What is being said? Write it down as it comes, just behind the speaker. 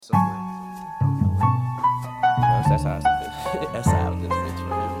That's how it's a bitch. That's how this bitch, you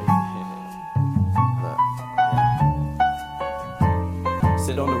hear me?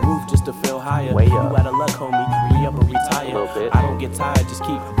 Sit on the roof just to feel higher. Way You up. out of luck, homie. Re-up or retire. Little bit. I don't get tired, just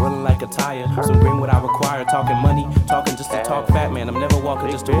keep running like a tire. Some bring what I require. Talking money, talking just to talk fat, man. I'm never walking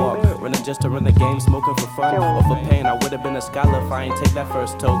just to walk. Running just to run the game, smoking for fun or for pain. I would have been a scholar if I ain't take that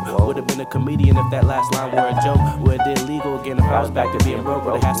first toke. Would have been a comedian if that last line were a joke. Would have did legal again if I was back to being broke.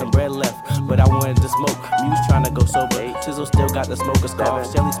 Would have had some bread left, but I wanted to smoke. Muse trying to go sober. Chisel still got the smoker's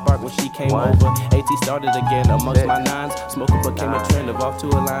cough. Shelly sparked when she came over. AT started again amongst my nines. Smoking became a trend of off to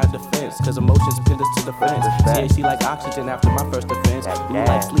a line of defense. Cause emotions pinned us to the fence. THC like oxygen after my first offense. Blue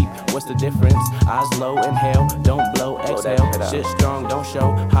like sleep, what's the difference? Eyes low, inhale, don't blow, exhale. Shit strong, don't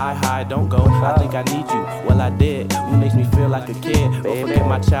show. High, don't go. I think I need you. Well, I did. Who makes me feel like a kid? Or forget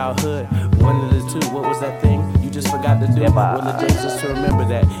my childhood. One of the two. What was that thing you just forgot to do? Well, the James just to remember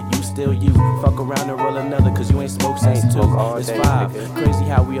that you still you. Fuck around and roll another, cause you ain't smoked since 2. It's 5. Crazy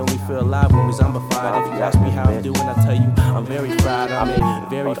how we only feel alive when we zombified. If you ask me how I'm doing, I tell you I'm very fried. I mean,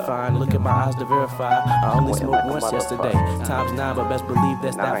 very fine. Look at my eyes to verify. I only smoked once yesterday. Times 9, but best believe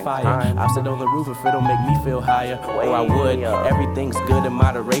that's that fire. I sit on the roof if it don't make me feel higher. Or I would. Everything's good in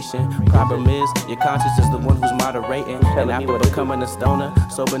moderation. Problem is, your conscience is the one who's moderating. And after becoming a stoner,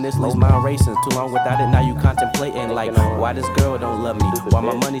 soberness leaves mind racing. Too long without it, now you contemplating. Like, why this girl don't love me? Why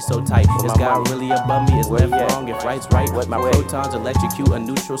my money so tight? Is God really above me? Is left wrong if right's right? My protons electrocute a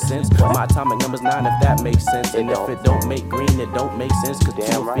neutral sense. My atomic number's 9 if that makes sense. And if it don't make green, it don't make sense. Cause to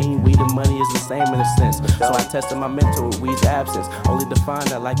a fiend, weed and money is the same in a sense. So I tested my mental with weed's absence. Only to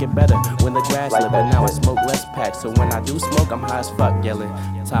find I like it better when the grass slip. But now I smoke less packs. So when I do smoke, I'm high as fuck, yelling,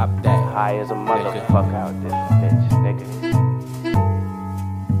 top that. High as a motherfucker out this bitch, nigga.